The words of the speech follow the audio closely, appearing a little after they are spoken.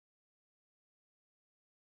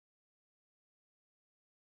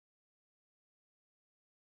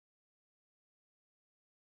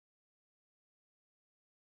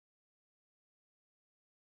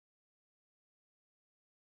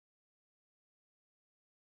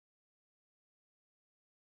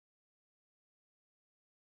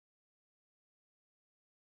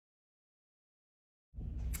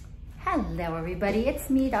Hello everybody, it's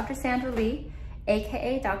me, Dr. Sandra Lee,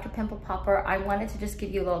 aka Dr. Pimple Popper. I wanted to just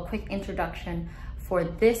give you a little quick introduction for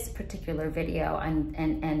this particular video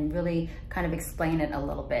and really kind of explain it a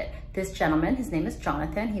little bit. This gentleman, his name is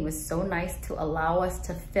Jonathan. He was so nice to allow us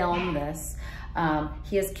to film this.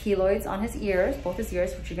 He has keloids on his ears, both his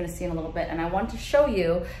ears, which you're gonna see in a little bit. And I want to show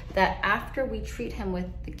you that after we treat him with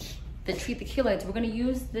the keloids, we're gonna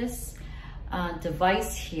use this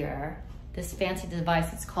device here, this fancy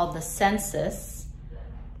device. It's called the Sensus.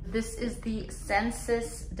 This is the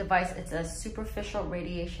Sensus device. It's a superficial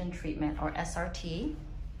radiation treatment, or SRT.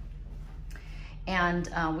 And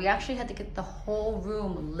we actually had to get the whole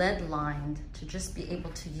room lead lined to just be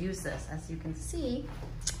able to use this. As you can see,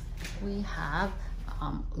 we have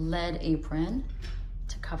lead apron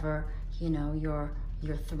to cover, you know, your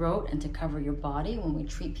throat and to cover your body when we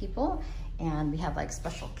treat people. And we have like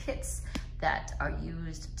special kits that are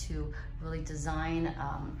used to really design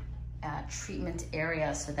treatment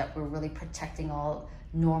areas so that we're really protecting all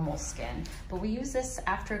normal skin. But we use this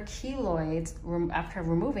after keloids, after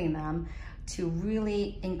removing them, to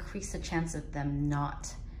really increase the chance of them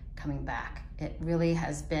not coming back. It really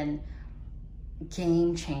has been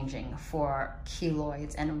game-changing for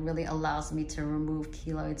keloids, and it really allows me to remove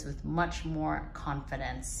keloids with much more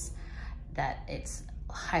confidence that it's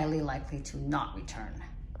highly likely to not return.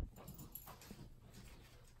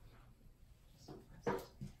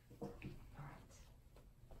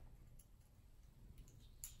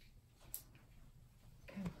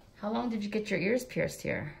 How long did you get your ears pierced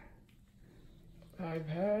here? I've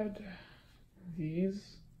had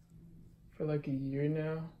these for like a year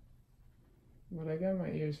now, but I got my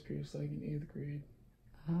ears pierced like in 8th grade.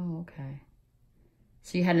 Oh, okay.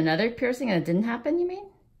 So you had another piercing and it didn't happen, you mean?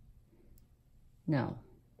 No.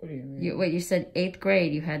 What do you mean? You said 8th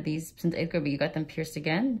grade, you had these since 8th grade, but you got them pierced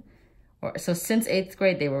again? Or so since 8th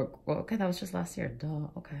grade they were, well, okay, that was just last year. Duh,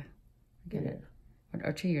 okay. I get it.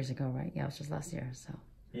 Or 2 years ago, right? Yeah, it was just last year, so.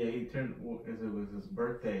 Yeah, he turned, it was his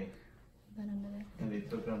birthday, and they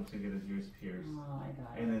took him to get his ears pierced. Oh, I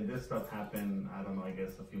got it. And then this stuff happened, I don't know, I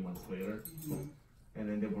guess a few months later. And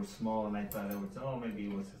then they were small, and I thought it was, oh, maybe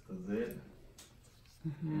it was just a zit.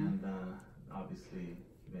 And obviously,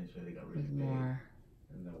 eventually they got really big. More.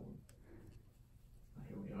 And then,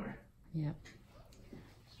 here we are. Yep.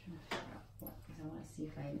 Just trying to figure out what, because I want to see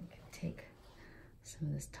if I can take some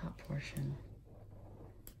of this top portion.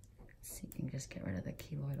 See, you can just get rid of the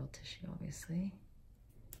keloidal tissue, obviously.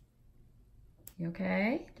 You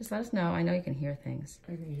okay? Just let us know. I know you can hear things.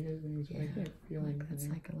 I can hear things, but I can't feel anything. That's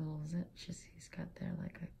like a little zit. He's got there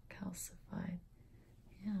like a calcified.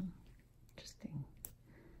 Yeah, interesting.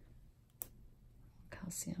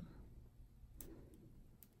 Calcium.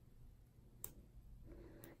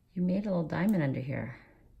 You made a little diamond under here.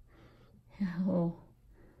 Yeah, a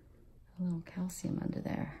little calcium under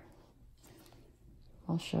there.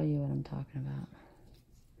 I'll show you what I'm talking about.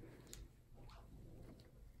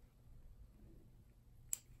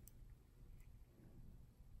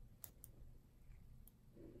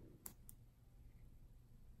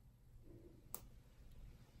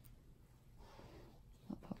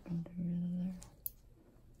 I'll pop under there.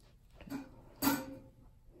 Okay.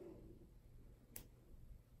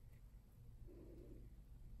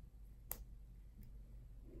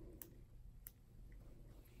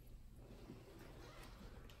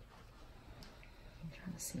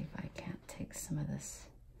 Trying to see if I can't take some of this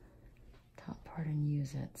top part and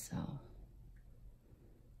use it. So let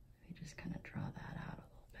me just kind of draw that out a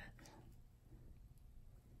little bit.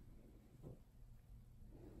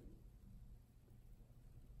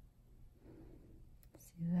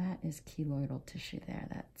 See, that is keloidal tissue there,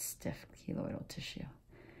 that stiff keloidal tissue.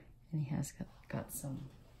 And he has got some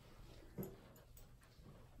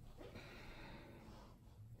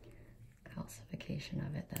calcification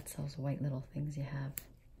of it. That's those white little things you have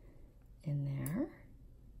in there.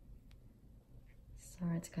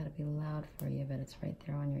 Sorry, it's got to be loud for you, but it's right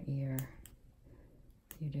there on your ear.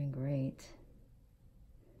 You're doing great.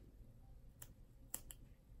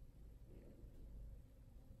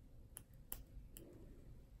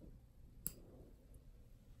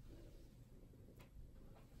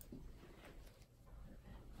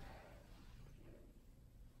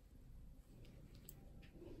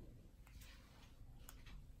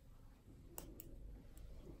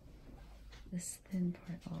 This thin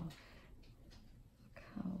part off. Look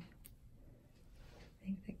how, I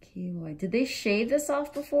think the keloid. Did they shave this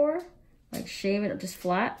off before? Like shave it just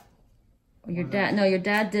flat? Or your dad? No, your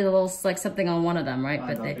dad did a little like something on one of them, right?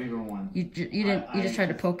 But the bigger one. You didn't. You just tried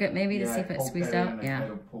to poke it maybe to see if it squeezed out. Yeah.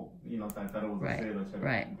 You know, I thought it was a zit. I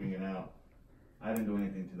tried to bring it out. I didn't do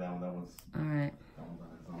anything to that one. That was all right. That one's on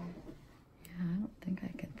its own. Yeah, I don't think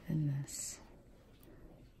I could thin this.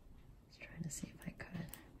 I was trying to see if I could,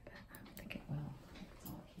 but I don't think it will. It's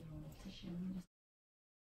all keloid tissue.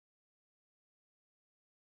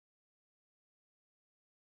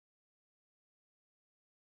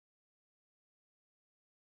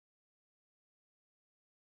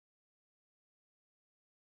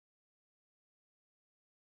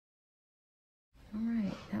 All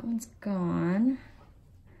right, that one's gone.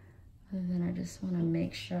 Other than I just want to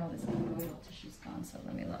make sure all this keloidal tissue's gone, so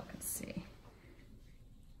let me look and see.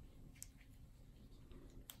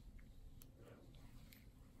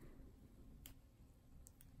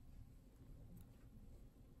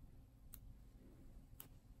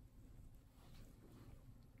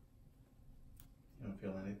 You don't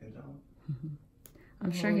feel anything, John?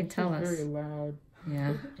 I'm sure he'd tell us. Very loud.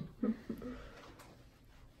 Yeah.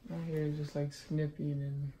 My hair is just like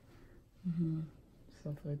snipping and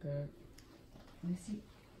stuff like that. At least you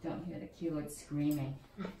don't hear the keloid screaming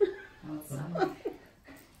outside.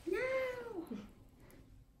 No!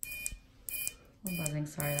 Oh, buzzing.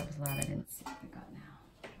 Sorry, that was loud. I didn't see what we got now.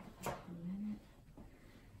 A minute.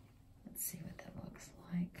 Let's see what that looks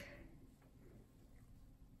like.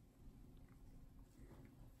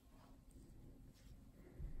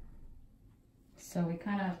 So we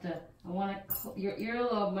kind of have to, I want to, your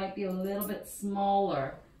earlobe might be a little bit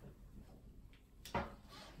smaller.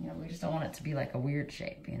 You know, we just don't want it to be like a weird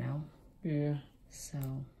shape, you know? Yeah. So,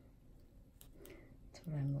 that's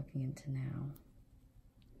what I'm looking into now.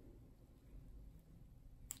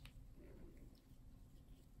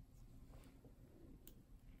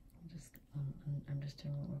 I'm just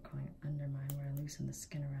doing what we're calling undermine, where I loosen the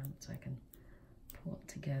skin around so I can pull it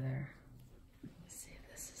together. Let's see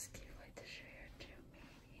if this is keloid tissue here too,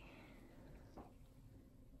 maybe.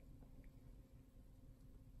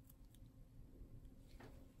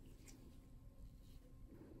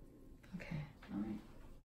 Okay, all right.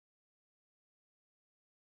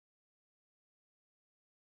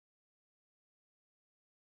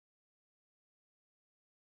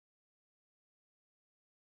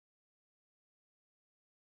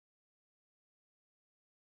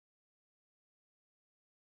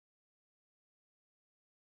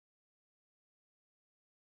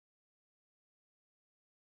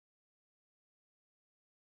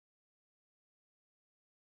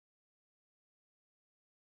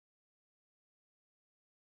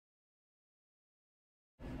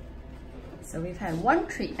 So we've had one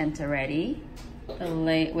treatment already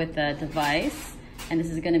with the device, and this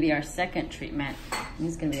is going to be our second treatment. And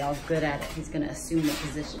he's going to be all good at it. He's going to assume the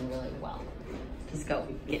position really well. Just go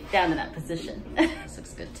get down to that position. This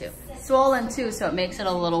looks good too. Swollen too, so it makes it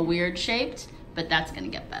a little weird shaped, but that's going to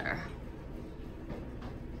get better.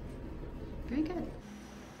 Very good.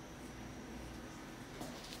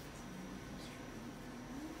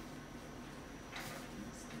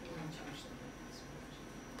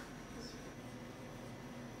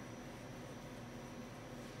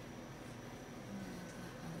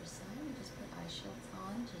 Shields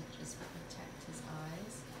on to just protect his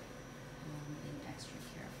eyes, being extra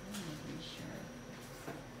careful, making sure.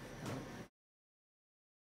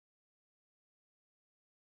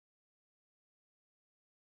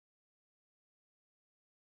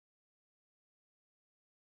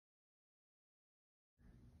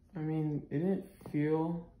 I mean, it didn't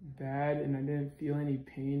feel bad and I didn't feel any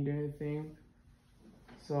pain or anything.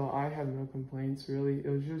 So I have no complaints really. It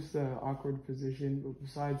was just an awkward position, but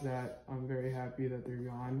besides that, I'm very happy that they're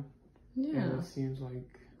gone. Yeah. And it seems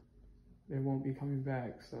like they won't be coming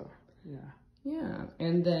back, so yeah. Yeah,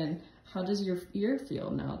 and then how does your ear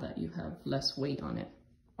feel now that you have less weight on it?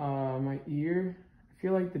 My ear, I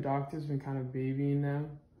feel like the doctor's been kind of babying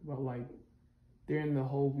them, but like during the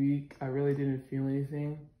whole week, I really didn't feel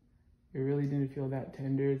anything. It really didn't feel that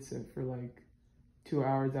tender except for like 2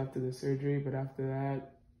 hours after the surgery, but after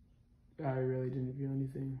that, I really didn't feel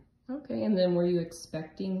anything. Okay, and then were you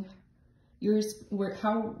expecting yours?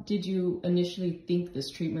 How did you initially think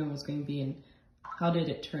this treatment was going to be, and how did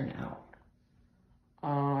it turn out?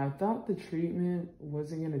 I thought the treatment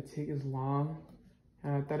wasn't going to take as long,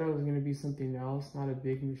 and I thought it was going to be something else, not a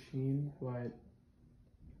big machine, but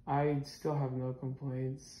I still have no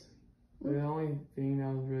complaints. The only thing that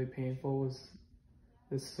was really painful was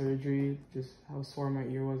the surgery, just how sore my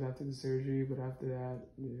ear was after the surgery, but after that,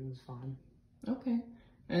 it was fine. Okay.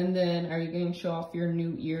 And then are you going to show off your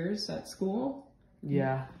new ears at school?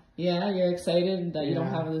 Yeah. Yeah, you're excited that you don't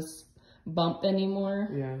have this bump anymore?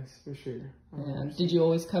 Yes, for sure. Yeah. Did you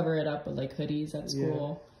always cover it up with like hoodies at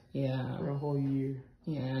school? Yeah. For a whole year.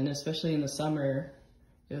 Yeah, and especially in the summer,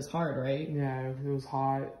 it was hard, right? Yeah, it was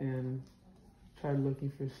hot and tried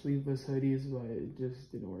looking for sleeveless hoodies, but it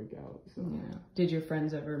just didn't work out. So. Yeah. Did your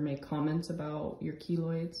friends ever make comments about your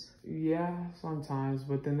keloids? Yeah, sometimes,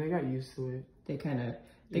 but then they got used to it. They kind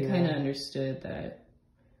of understood that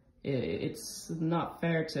it's not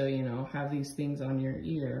fair to, you know, have these things on your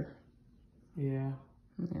ear. Yeah.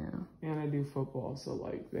 Yeah. And I do football, so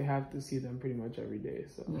like they have to see them pretty much every day.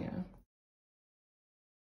 So yeah.